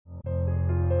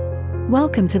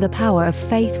Welcome to the Power of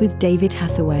Faith with David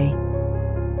Hathaway.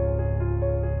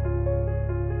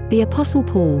 The Apostle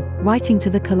Paul, writing to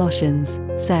the Colossians,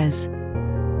 says,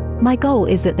 "My goal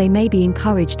is that they may be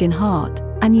encouraged in heart,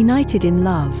 and united in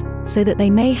love, so that they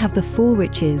may have the full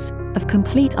riches of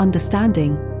complete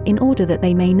understanding, in order that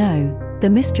they may know the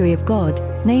mystery of God,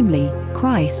 namely,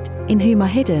 Christ, in whom are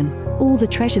hidden all the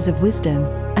treasures of wisdom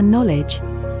and knowledge."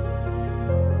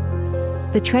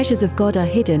 The treasures of God are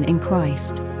hidden in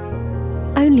Christ.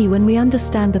 Only when we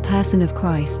understand the person of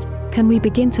Christ can we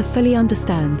begin to fully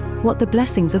understand what the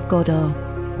blessings of God are.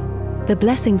 The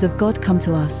blessings of God come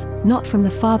to us, not from the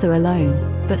Father alone,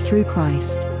 but through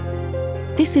Christ.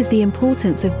 This is the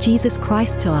importance of Jesus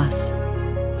Christ to us.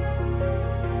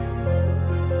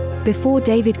 Before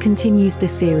David continues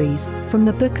this series, from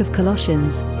the book of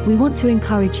Colossians, we want to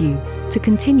encourage you to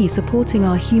continue supporting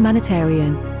our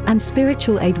humanitarian and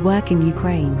spiritual aid work in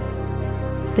Ukraine.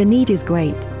 The need is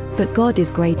great, but God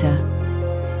is greater.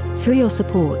 Through your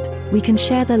support, we can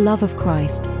share the love of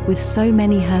Christ with so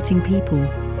many hurting people.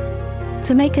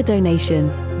 To make a donation,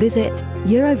 visit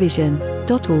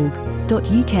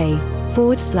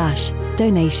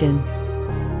eurovision.org.uk/donation.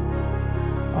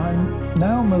 I'm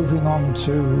now moving on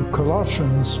to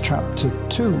Colossians chapter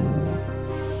 2.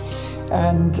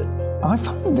 And I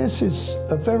find this is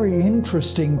a very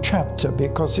interesting chapter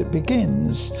because it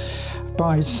begins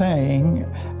by saying,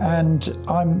 and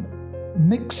I'm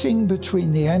mixing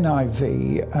between the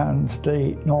NIV and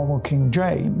the normal King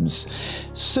James,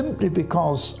 simply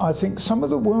because I think some of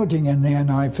the wording in the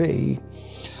NIV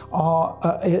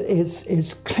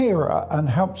is clearer and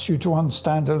helps you to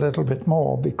understand a little bit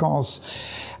more, because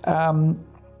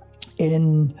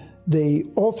in the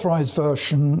Authorized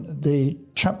Version, the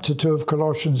chapter 2 of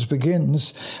Colossians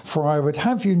begins, "For I would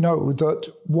have you know that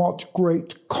what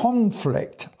great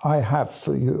conflict I have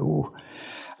for you,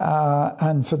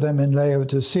 and for them in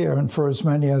Laodicea, and for as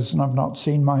many as have not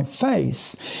seen my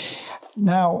face."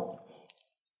 Now,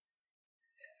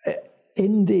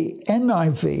 in the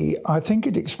NIV, I think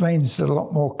it explains it a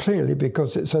lot more clearly,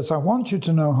 because it says, "I want you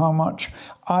to know how much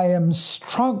I am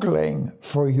struggling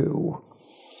for you."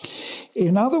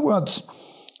 In other words,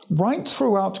 right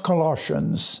throughout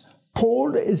Colossians,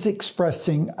 Paul is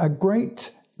expressing a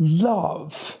great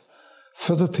love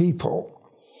for the people.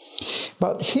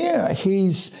 But here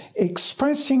he's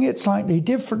expressing it slightly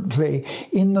differently,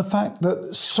 in the fact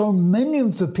that so many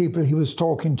of the people he was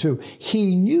talking to,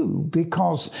 he knew,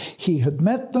 because he had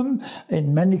met them.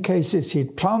 In many cases,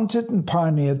 he'd planted and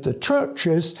pioneered the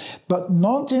churches, but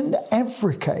not in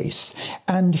every case.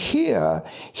 And here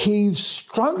he's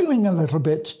struggling a little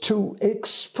bit to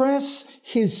express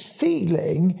his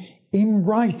feeling in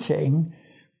writing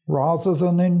rather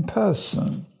than in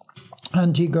person.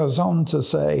 And he goes on to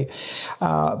say,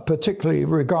 particularly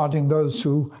regarding those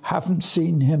who haven't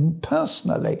seen him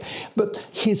personally, but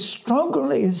his struggle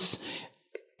is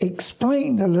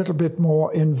explained a little bit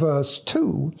more in verse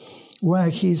 2, where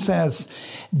he says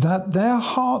that their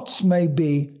hearts may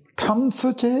be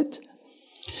comforted,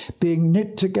 being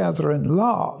knit together in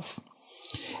love.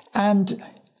 And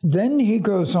then he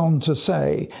goes on to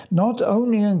say, not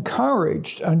only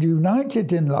encouraged and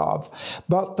united in love,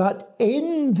 but that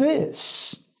in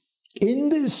this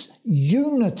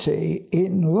unity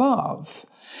in love,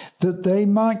 that they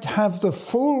might have the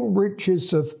full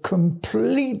riches of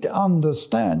complete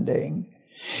understanding,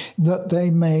 that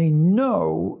they may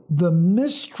know the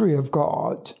mystery of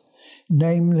God,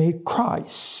 namely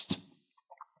Christ.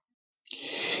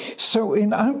 So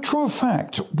in actual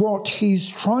fact, what he's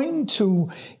trying to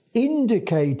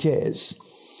indicate is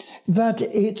that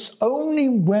it's only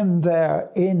when they're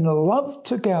in love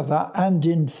together and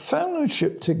in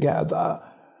fellowship together,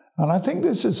 and I think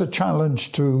this is a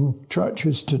challenge to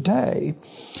churches today,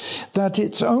 that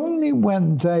it's only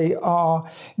when they are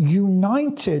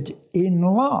united in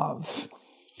love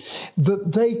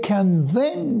that they can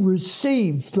then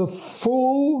receive the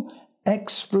full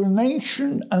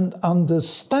explanation and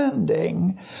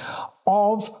understanding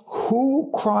of who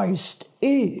Christ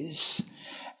is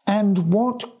and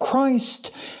what Christ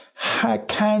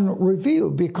can reveal.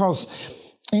 Because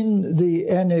in the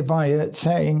NIV it's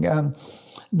saying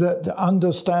that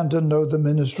understand and know the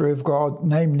ministry of God,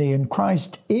 namely in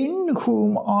Christ, in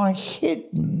whom are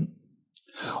hidden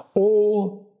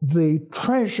all the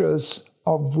treasures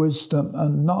of wisdom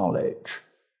and knowledge.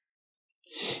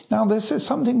 Now, this is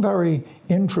something very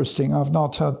interesting. I've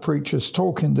not heard preachers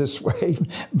talk in this way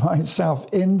myself,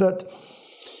 in that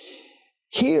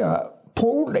here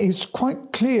Paul is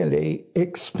quite clearly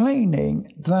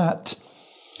explaining that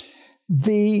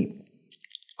the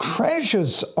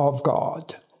treasures of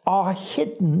God are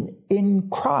hidden in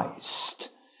Christ.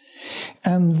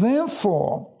 And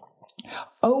therefore,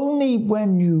 only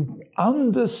when you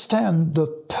understand the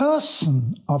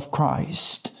person of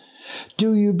Christ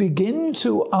do you begin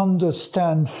to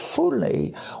understand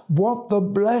fully what the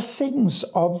blessings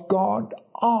of God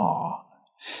are.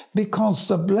 Because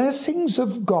the blessings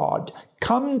of God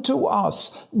come to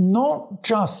us not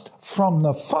just from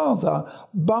the Father,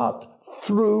 but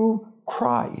through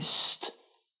Christ.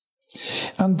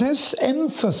 And this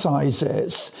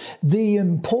emphasizes the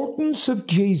importance of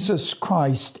Jesus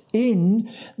Christ in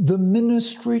the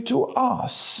ministry to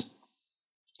us.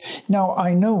 Now,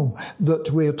 I know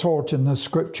that we're taught in the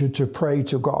scripture to pray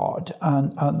to God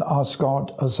and ask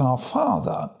God as our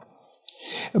Father.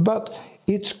 But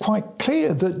it's quite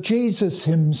clear that Jesus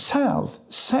himself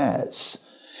says,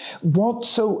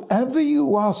 whatsoever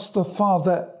you ask the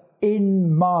Father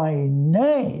in my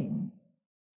name,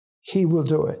 he will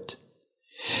do it.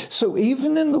 So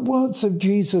even in the words of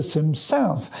Jesus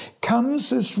himself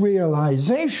comes this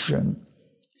realization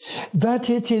that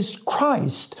it is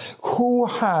Christ who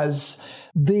has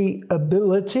the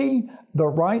ability, the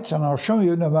right, and I'll show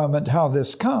you in a moment how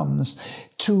this comes,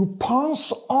 to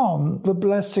pass on the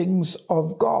blessings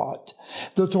of God.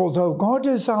 That although God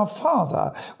is our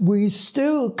Father, we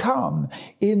still come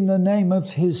in the name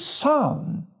of his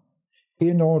Son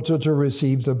in order to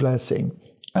receive the blessing.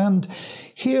 And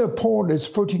here Paul is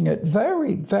putting it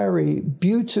very, very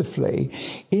beautifully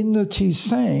in that he's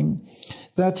saying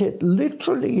that it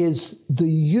literally is the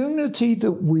unity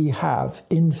that we have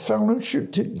in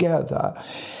fellowship together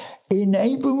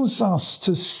enables us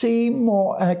to see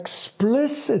more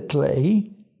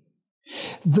explicitly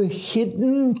the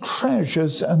hidden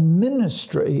treasures and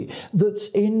ministry that's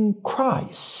in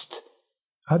Christ.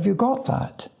 Have you got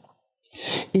that?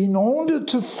 In order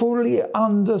to fully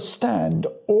understand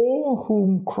all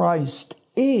whom Christ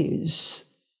is,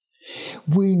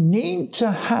 we need to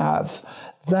have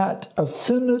that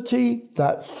affinity,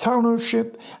 that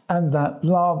fellowship, and that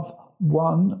love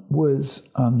one with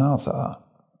another.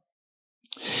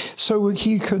 So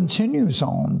he continues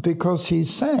on because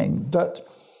he's saying that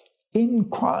in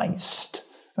Christ,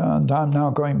 and I'm now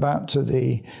going back to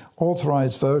the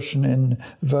Authorized Version in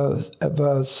verse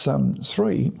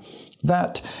 3,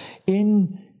 that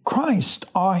in Christ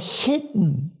are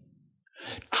hidden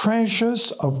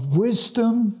treasures of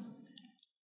wisdom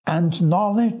and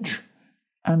knowledge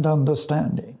and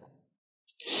understanding.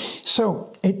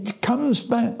 So it comes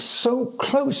back so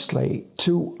closely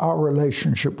to our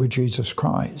relationship with Jesus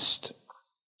Christ.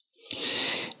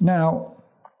 Now,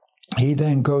 he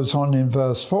then goes on in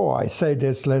verse 4, I say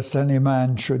this lest any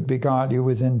man should beguile you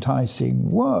with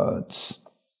enticing words.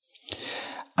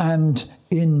 And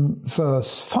in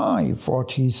verse 5,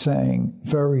 what he's saying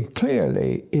very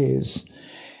clearly is,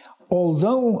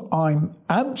 although I'm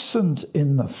absent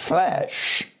in the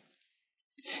flesh,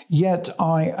 yet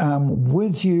I am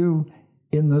with you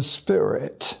in the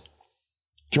Spirit,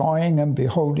 joying and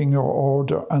beholding your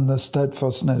order and the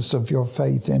steadfastness of your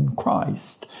faith in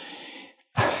Christ.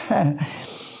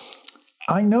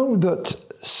 I know that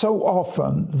so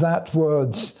often that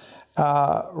words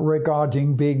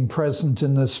regarding being present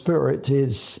in the Spirit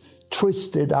is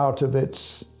twisted out of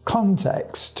its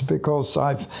context, because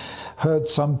I've heard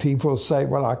some people say,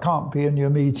 well, I can't be in your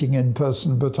meeting in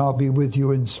person, but I'll be with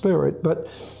you in spirit. But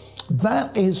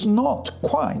that is not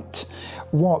quite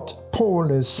what Paul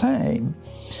is saying.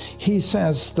 He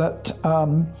says that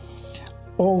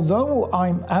although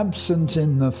I'm absent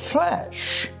in the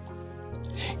flesh,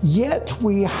 yet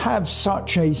we have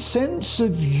such a sense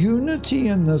of unity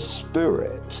in the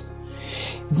Spirit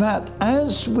that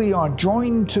as we are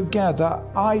joined together,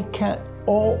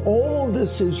 all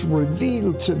this is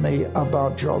revealed to me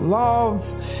about your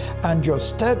love and your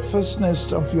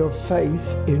steadfastness of your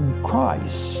faith in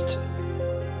Christ.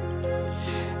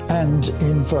 And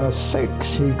in verse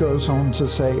 6, he goes on to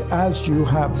say, as you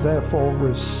have therefore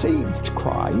received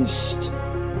Christ,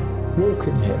 walk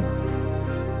in him.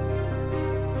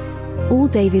 All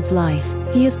David's life,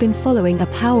 he has been following a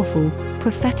powerful,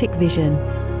 prophetic vision.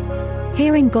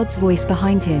 Hearing God's voice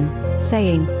behind him,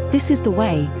 saying, this is the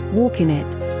way, walk in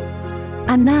it.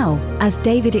 And now, as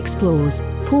David explores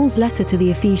Paul's letter to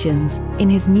the Ephesians, in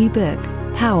his new book,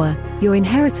 Power, Your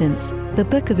Inheritance, the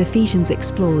book of Ephesians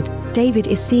explored, David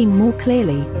is seeing more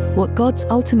clearly what God's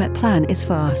ultimate plan is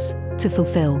for us to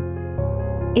fulfill.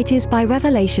 It is by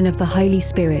revelation of the Holy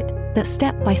Spirit that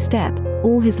step by step,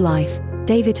 all his life,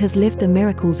 David has lived the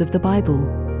miracles of the Bible.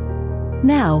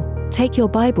 Now, take your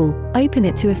Bible, open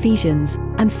it to Ephesians,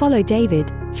 and follow David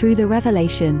through the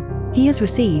revelation he has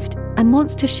received and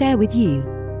wants to share with you.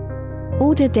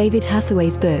 Order David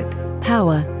Hathaway's book,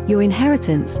 Power, Your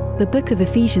Inheritance, the book of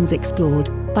Ephesians explored,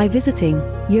 by visiting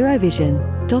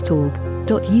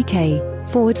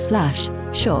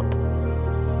eurovision.org.uk/shop.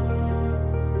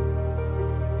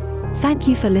 Thank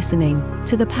you for listening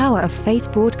to the Power of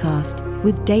Faith broadcast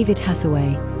with David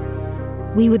Hathaway.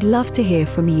 We would love to hear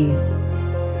from you.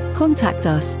 Contact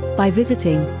us by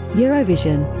visiting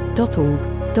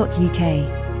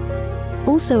eurovision.org.uk.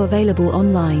 Also available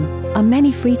online are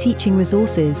many free teaching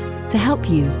resources to help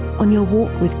you on your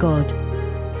walk with God.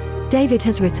 David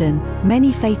has written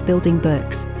many faith-building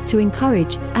books to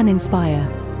encourage and inspire.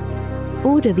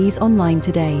 Order these online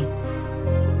today.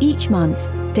 Each month,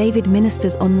 David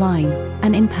ministers online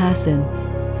and in person.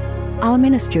 Our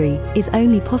ministry is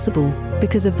only possible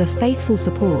because of the faithful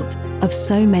support of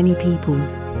so many people.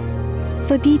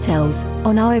 For details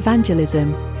on our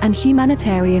evangelism and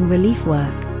humanitarian relief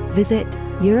work, visit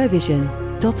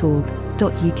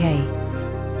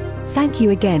eurovision.org.uk. Thank you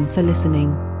again for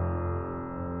listening.